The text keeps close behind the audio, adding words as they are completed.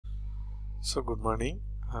So good morning.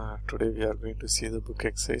 Today we are going to see the book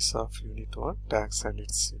exercise of Unit 1, Tax and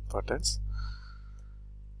its importance.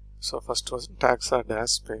 So first was tax or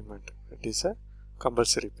dash payment. It is a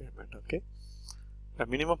compulsory payment. Okay. The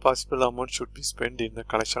minimum possible amount should be spent in the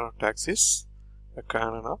collection of taxes, a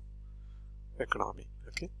canon of economy.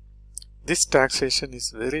 Okay. This taxation is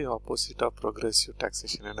very opposite of progressive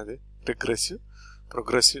taxation. Another regressive.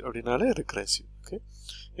 Progressive ordinary regressive. Okay.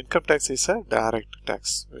 Income tax is a direct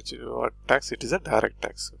tax. What tax? It is a direct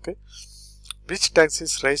tax. Okay. Which tax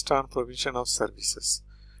is raised on provision of services?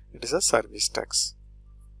 It is a service tax.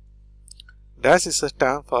 Dash is a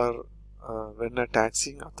term for when a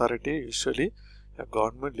taxing authority, usually a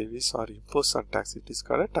government, levies or imposes on tax. It is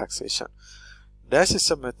called a taxation. Dash is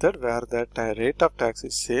a method where the rate of tax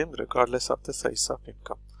is same regardless of the size of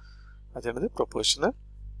income. That is the proportional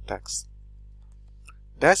tax.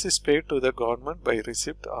 Dash is paid to the government by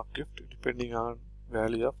receipt of gift depending on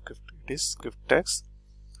value of gift. It is gift tax.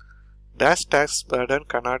 Dash tax burden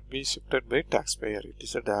cannot be shifted by taxpayer. It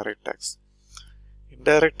is a direct tax.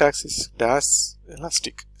 Indirect tax is dash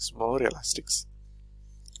elastic. It's more elastic.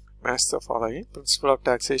 Match the following. Principle of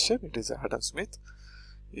taxation. It is Adam Smith.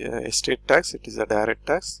 Estate tax. It is a direct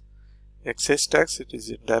tax. Excess tax. It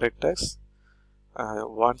is indirect tax.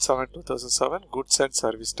 17/2007 goods and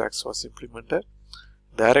service tax was implemented.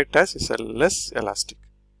 Direct tax is a less elastic.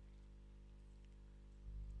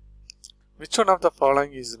 Which one of the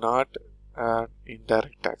following is not an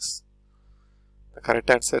indirect tax? The correct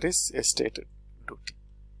answer is estate duty.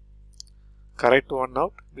 Correct one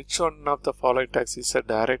out. Which one of the following tax is a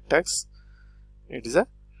direct tax? It is a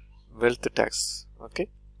wealth tax. Okay.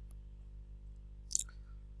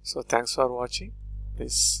 So thanks for watching.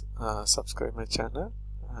 Please subscribe my channel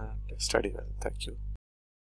and study well. Thank you.